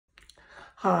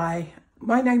Hi,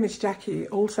 my name is Jackie,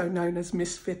 also known as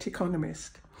Ms Fit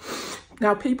Economist.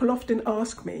 Now, people often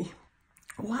ask me,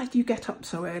 why do you get up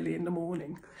so early in the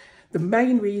morning? The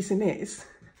main reason is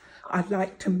I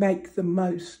like to make the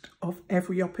most of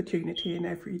every opportunity in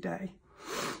every day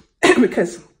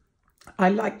because I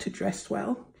like to dress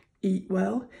well, eat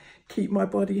well, keep my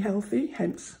body healthy,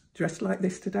 hence dressed like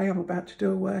this today. I'm about to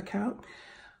do a workout.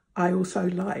 I also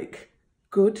like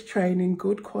good training,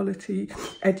 good quality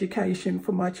education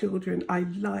for my children. I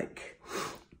like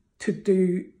to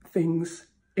do things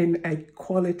in a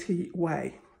quality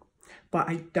way, but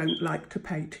I don't like to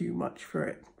pay too much for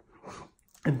it.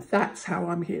 And that's how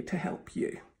I'm here to help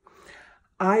you.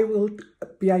 I will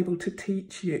be able to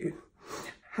teach you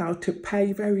how to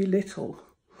pay very little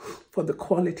for the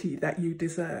quality that you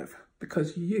deserve,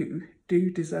 because you do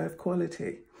deserve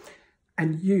quality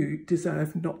and you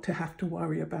deserve not to have to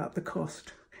worry about the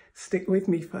cost. Stick with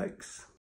me, folks.